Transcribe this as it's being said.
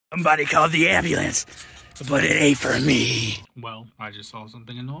Somebody called the ambulance, but it ain't for me. Well, I just saw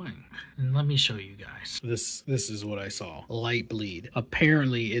something annoying. And let me show you guys. This is what I saw. Light bleed.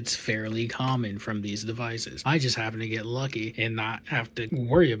 Apparently, it's fairly common from these devices. I just happen to get lucky and not have to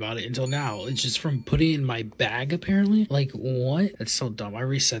worry about it until now. It's just from putting it in my bag, apparently. Like, what? That's so dumb. I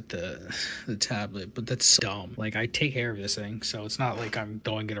reset the tablet, but that's so dumb. Like, I take care of this thing, so it's not like I'm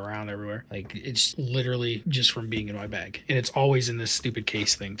throwing it around everywhere. Like, it's literally just from being in my bag. And it's always in this stupid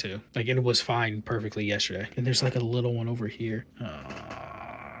case thing, too. Like, it was fine perfectly yesterday. And there's like a little one over here.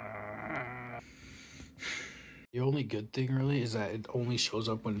 The only good thing really is that it only shows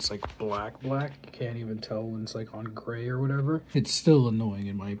up when it's like black. You can't even tell when it's like on gray or whatever. It's still annoying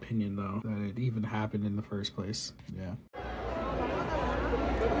in my opinion though, that it even happened in the first place. Yeah.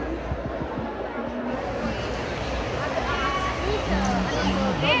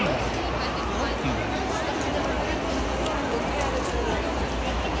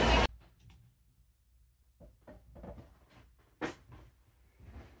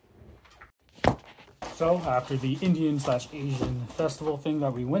 So after the Indian/Asian festival thing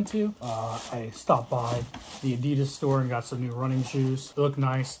that we went to, I stopped by the Adidas store and got some new running shoes. They look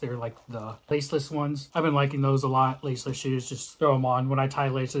nice. They're like the laceless ones. I've been liking those a lot. Laceless shoes, just throw them on. When I tie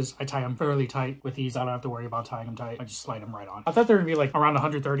laces, I tie them fairly tight. With these, I don't have to worry about tying them tight. I just slide them right on. I thought they were gonna be like around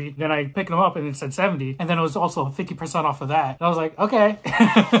 130. Then I picked them up and it said 70. And then it was also 50% off of that. And I was like, okay.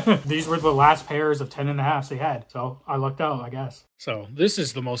 These were the last pairs of 10.5s they had. So I lucked out, I guess. So this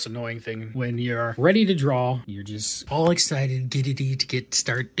is the most annoying thing when you're ready to draw. You're just all excited, giddy to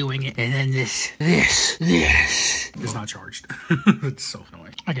start doing it. And then this is not charged. It's so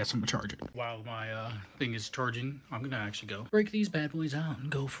annoying. I guess I'm gonna charge it. While my thing is charging, I'm gonna actually go break these bad boys out and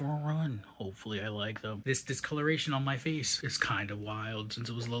go for a run. Hopefully I like them. This discoloration on my face is kind of wild since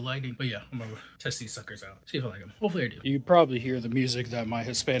it was low lighting. But yeah, I'm gonna test these suckers out. See if I like them. Hopefully I do. You probably hear the music that my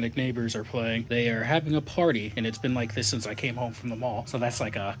Hispanic neighbors are playing. They are having a party and it's been like this since I came home from the mall. So that's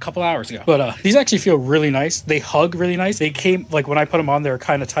like a couple hours ago. But these actually feel really nice. They hug really nice. They came, like when I put them on, they're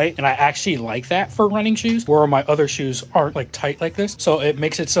kind of tight. And I actually like that for running shoes, where my other shoes aren't like tight like this. So it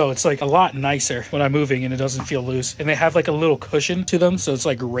makes it so it's like a lot nicer when I'm moving and it doesn't feel loose. And they have like a little cushion to them. So it's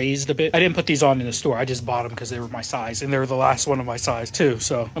like raised a bit. I didn't put these on in the store. I just bought them because they were my size. And they were the last one of my size too.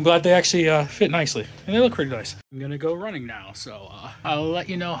 So I'm glad they actually fit nicely. And they look pretty nice. I'm going to go running now. So I'll let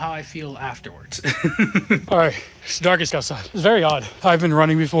you know how I feel afterwards. All right. It's the darkest outside. It's very odd. I've been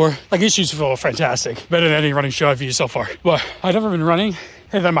running before. Like, these shoes feel fantastic. Better than any running shoe I've used so far. But I've never been running.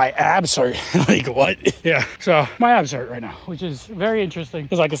 And then my abs hurt. Like, what? Yeah. So my abs hurt right now, which is very interesting.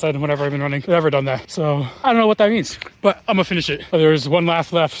 Because like I said, whenever I've been running, I've never done that. So I don't know what that means, but I'm gonna finish it. There's one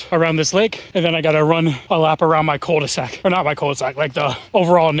lap left around this lake. And then I gotta run a lap around my cul-de-sac. Or not my cul-de-sac, like the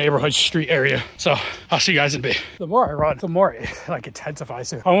overall neighborhood street area. So I'll see you guys in a bit. The more I run, the more it like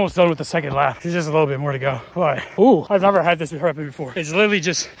intensifies. I'm almost done with the second lap. There's just a little bit more to go. But, ooh, I've never had this happen before. It's literally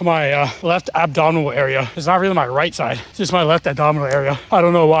just my left abdominal area. It's not really my right side. It's just my left abdominal area. I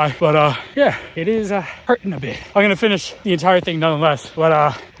don't know why, but yeah, it is hurting a bit. I'm gonna finish the entire thing nonetheless,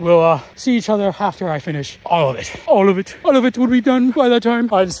 but we'll see each other after I finish all of it. All of it will be done by that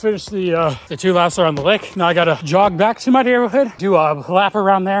time. I just finished the 2 laps around the lake. Now I gotta jog back to my neighborhood, do a lap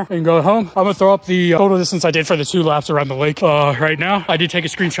around there, and go home. I'm gonna throw up the total distance I did for the 2 laps around the lake right now. I did take a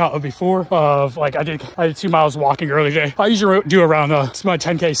screenshot of before of like I did 2 miles walking early today. I usually do around my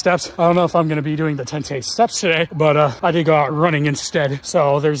 10K steps. I don't know if I'm gonna be doing the 10K steps today, but I did go out running instead.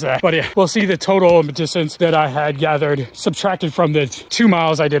 So there's that. But yeah, we'll see the total distance that I had gathered, subtracted from the 2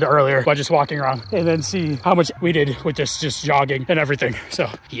 miles I did earlier by just walking around, and then see how much we did with just jogging and everything. So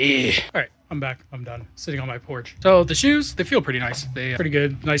yeah. All right. I'm back. I'm done. Sitting on my porch. So the shoes, they feel pretty nice. They are pretty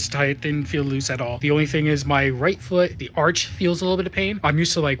good. Nice tight. Didn't feel loose at all. The only thing is my right foot, the arch feels a little bit of pain. I'm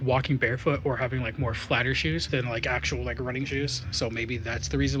used to like walking barefoot or having like more flatter shoes than like actual like running shoes. So maybe that's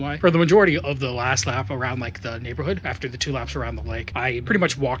the reason why. For the majority of the last lap around like the neighborhood, after the 2 laps around the lake, I pretty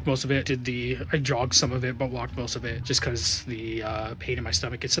much walked most of it. I jogged some of it, but walked most of it just because the pain in my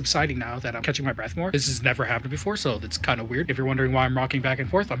stomach is subsiding now that I'm catching my breath more. This has never happened before, so that's kind of weird. If you're wondering why I'm rocking back and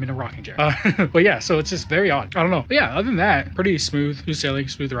forth, I'm in a rocking chair. But yeah, so it's just very odd. I don't know. But yeah, other than that, pretty smooth sailing,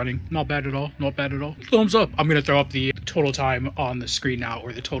 smooth running. Not bad at all. Not bad at all. Thumbs up. I'm gonna throw up the total time on the screen now,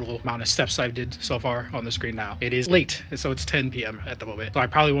 or the total amount of steps I did so far on the screen now. It is late, so it's 10 p.m. at the moment. So I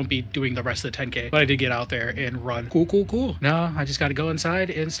probably won't be doing the rest of the 10K, but I did get out there and run. Cool. Now I just gotta go inside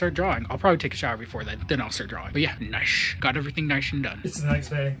and start drawing. I'll probably take a shower before then I'll start drawing. But yeah, nice. Got everything nice and done. It's the next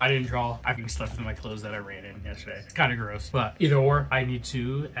day. I didn't draw. I have stuff in my clothes that I ran in yesterday. It's kind of gross, but either or, I need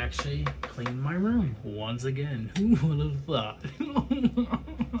to actually clean my room once again. Who would have thought?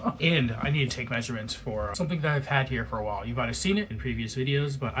 And I need to take measurements for something that I've had here for a while. You've either seen it in previous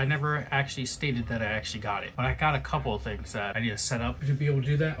videos, but I never actually stated that I actually got it. But I got a couple of things that I need to set up to be able to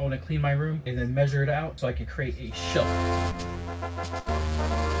do that. I want to clean my room and then measure it out so I can create a shelf.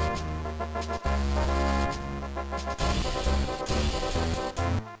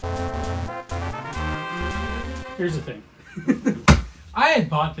 Here's the thing. I had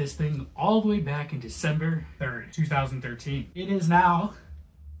bought this thing all the way back in December 3rd, 2013. It is now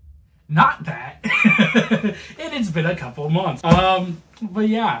not that. And it's been a couple of months. But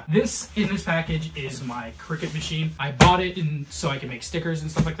yeah, this in this package is my Cricut machine. I bought it so I can make stickers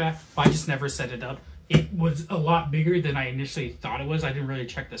and stuff like that, but I just never set it up. It was a lot bigger than I initially thought it was. I didn't really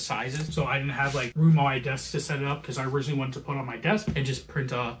check the sizes, so I didn't have like room on my desk to set it up because I originally wanted to put on my desk and just print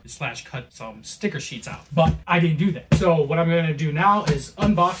 / cut some sticker sheets out. But I didn't do that. So what I'm gonna do now is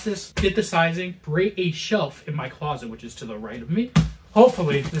unbox this, get the sizing, create a shelf in my closet, which is to the right of me.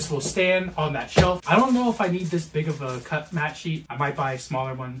 Hopefully this will stand on that shelf. I don't know if I need this big of a cut mat sheet. I might buy a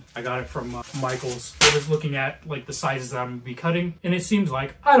smaller one. I got it from Michael's. I was looking at like the sizes that I'm gonna be cutting, and it seems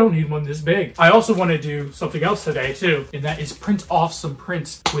like I don't need one this big. I also want to do something else today too, and that is print off some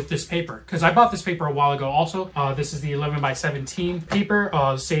prints with this paper. Because I bought this paper a while ago also. This is the 11x17 paper,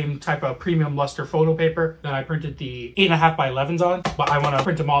 same type of premium luster photo paper that I printed the 8.5x11s on, but I want to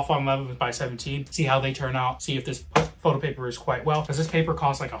print them off on 11x17, see how they turn out, see if this photo paper is quite well, because this paper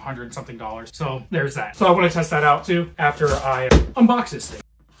costs like $100 something. So there's that. So I want to test that out too after I unbox this thing.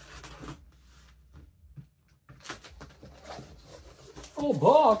 A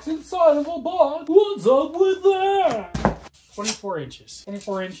box inside of a box. What's up with that? 24 inches.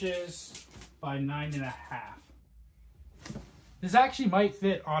 24 inches by 9.5. This actually might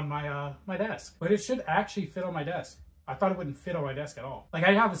fit on my my desk, but it should actually fit on my desk. I thought it wouldn't fit on my desk at all. Like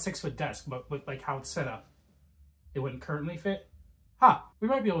I have a 6-foot desk, but with like how it's set up, it wouldn't currently fit. Huh, we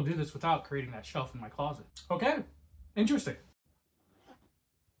might be able to do this without creating that shelf in my closet. Okay, interesting.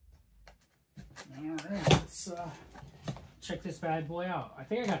 All right, let's check this bad boy out. I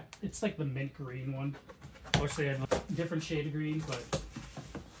think I got, it's like the mint green one. I wish they had a different shade of green, but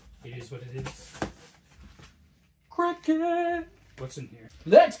it is what it is. Cricut! What's in here?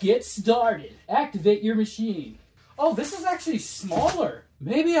 Let's get started. Activate your machine. Oh, this is actually smaller.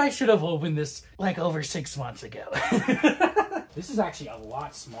 Maybe I should have opened this like over 6 months ago. This is actually a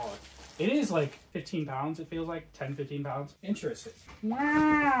lot smaller. It is like 15 pounds, it feels like 10, 15 pounds. Interesting.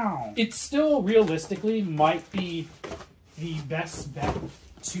 Wow. It still realistically might be the best bet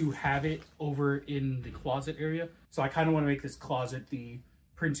to have it over in the closet area. So I kind of want to make this closet the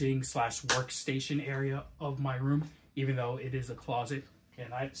printing / workstation area of my room, even though it is a closet.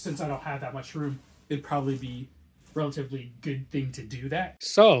 And since I don't have that much room, it'd probably be relatively good thing to do that.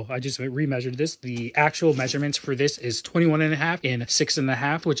 So I just remeasured this. The actual measurements for this is 21.5 and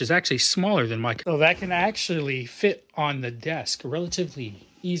 6.5, which is actually smaller than my. So that can actually fit on the desk relatively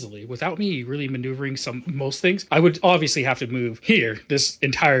easily without me really maneuvering most things. I would obviously have to move here, this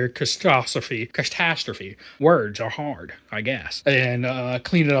entire catastrophe. Words are hard, I guess, and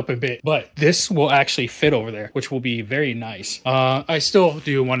clean it up a bit. But this will actually fit over there, which will be very nice. I still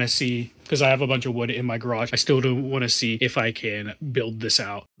do want to see, because I have a bunch of wood in my garage, I still do want to see if I can build this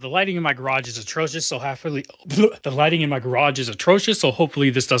out. The lighting in my garage is atrocious, so hopefully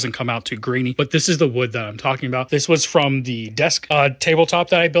this doesn't come out too grainy. But this is the wood that I'm talking about. This was from the desk tabletop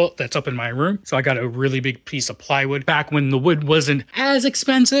that I built that's up in my room. So I got a really big piece of plywood back when the wood wasn't as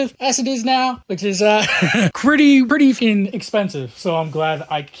expensive as it is now, which is pretty inexpensive. So I'm glad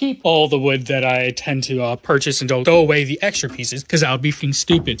I keep all the wood that I tend to purchase and don't throw away the extra pieces, because that would be fucking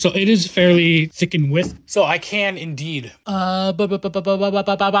stupid. So it is fairly thick in width, so I can indeed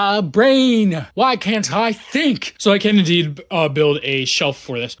brain, why can't I think? So I can indeed build a shelf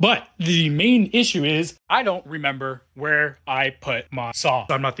for this, but the main issue is I don't remember where I put my saw.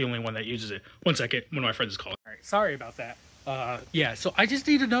 I'm not the only one that uses it. One second, one of my friends is calling. All right, sorry about that. Yeah, so I just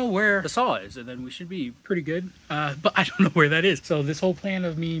need to know where the saw is, and then we should be pretty good. But I don't know where that is. So this whole plan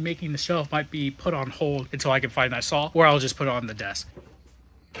of me making the shelf might be put on hold until I can find that saw, or I'll just put it on the desk.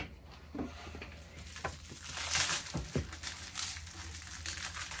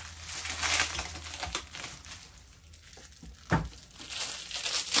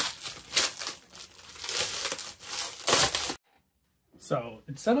 So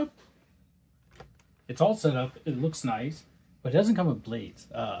it's set up. It's all set up. It looks nice, but it doesn't come with blades.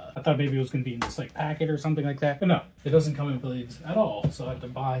 I thought maybe it was going to be in this like packet or something like that, but no, it doesn't come with blades at all. So I have to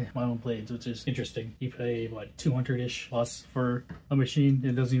buy my own blades, which is interesting. You pay what, 200-ish plus for a machine.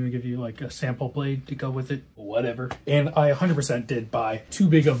 It doesn't even give you like a sample blade to go with it. Whatever. And I 100% did buy too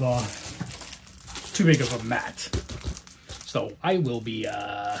big of too big of a mat. So I will be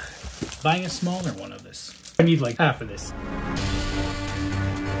buying a smaller one of this. I need like half of this.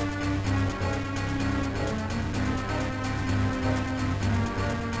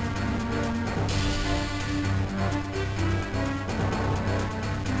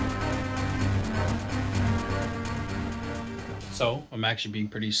 So I'm actually being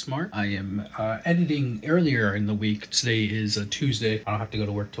pretty smart. I am editing earlier in the week. Today is a Tuesday. I don't have to go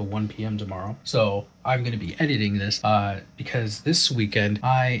to work till 1 p.m. tomorrow. So I'm going to be editing this because this weekend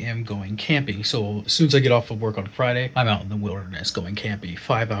I am going camping. So as soon as I get off of work on Friday, I'm out in the wilderness going camping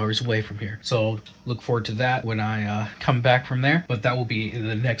 5 hours away from here. So look forward to that when I come back from there. But that will be in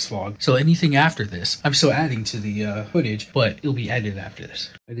the next vlog. So anything after this, I'm still adding to the footage, but it'll be edited after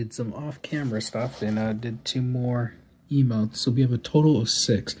this. I did some off-camera stuff and did 2 more emotes, so we have a total of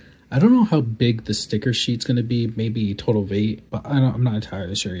 6. I don't know how big the sticker sheet's gonna be, maybe a total of 8, but I'm not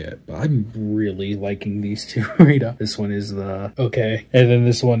entirely sure yet. But I'm really liking these 2 right up. This one is the okay, and then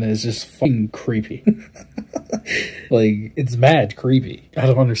this one is just fucking creepy. Like, it's mad creepy. I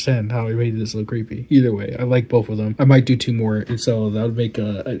don't understand how I made this so creepy. Either way, I like both of them. I might do 2 more, and so that would make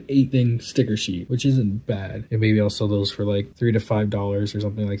an 8-thing sticker sheet, which isn't bad. And maybe I'll sell those for like $3 to $5 or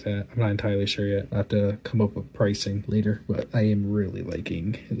something like that. I'm not entirely sure yet. I'll have to come up with pricing later, but I am really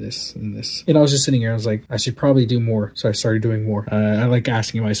liking this and this. And I was just sitting here, I was like, I should probably do more. So I started doing more. I like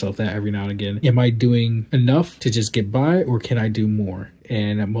asking myself that every now and again. Am I doing enough to just get by, or can I do more?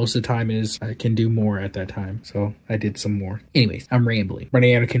 And most of the time is I can do more at that time. So I did some more. Anyways, I'm rambling.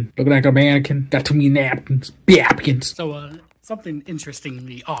 Mannequin. Looking like a mannequin. Got too many napkins. Napkins. So, something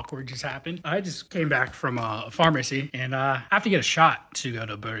interestingly awkward just happened. I just came back from a pharmacy and I have to get a shot to go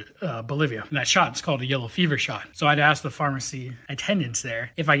to Bolivia. And that shot is called a yellow fever shot. So I'd asked the pharmacy attendants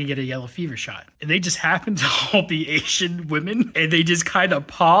there if I could get a yellow fever shot. And they just happened to all be Asian women. And they just kind of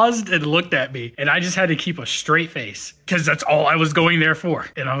paused and looked at me. And I just had to keep a straight face because that's all I was going there for.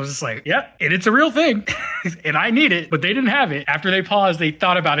 And I was just like, yeah, and it's a real thing. And I need it, but they didn't have it. After they paused, they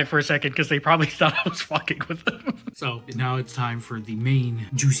thought about it for a second because they probably thought I was fucking with them. So now it's time for the main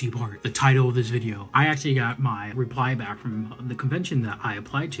juicy part, the title of this video. I actually got my reply back from the convention that I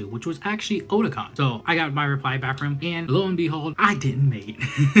applied to, which was actually Otakon. So I got my reply back from, and lo and behold, I didn't make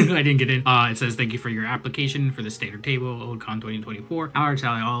it. I didn't get in. It says, thank you for your application for the standard table, Otakon 2024. Our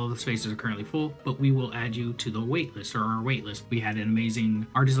tally, all of the spaces are currently full, but we will add you to the wait list, or our wait list. We had an amazing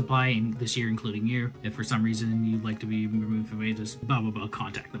artist apply this year, including you. If for some reason you'd like to be removed from wait list, blah, blah, blah,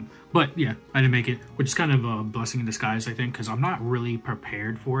 contact them. But yeah, I didn't make it, which is kind of a blessing in disguise, I think, because I'm not really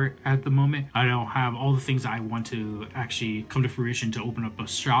prepared for it at the moment. I don't have all the things I want to actually come to fruition to open up a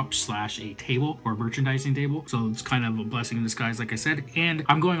shop slash a table or a merchandising table. So it's kind of a blessing in disguise, like I said. And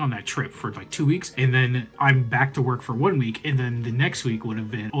I'm going on that trip for like 2 weeks, and then I'm back to work for 1 week, and then the next week would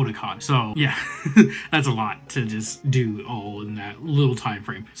have been Otakon. So yeah, that's a lot to just do all in that little time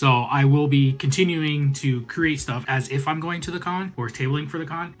frame. So I will be continuing to create stuff as if I'm going to the con or tabling for the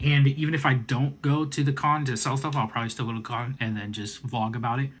con. And even if I don't go to the con to sell stuff, I'll probably still go to the con and then just vlog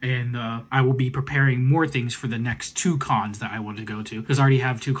about it. And I will be preparing more things for the next 2 cons that I want to go to, because I already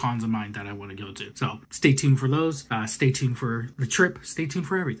have 2 cons in mind that I want to go to. So stay tuned for those. Stay tuned for the trip. Stay tuned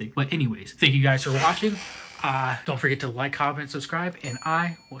for everything. But anyways, thank you guys for watching. Don't forget to like, comment, subscribe, and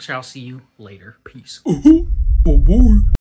I shall see you later. Peace. Bye-bye.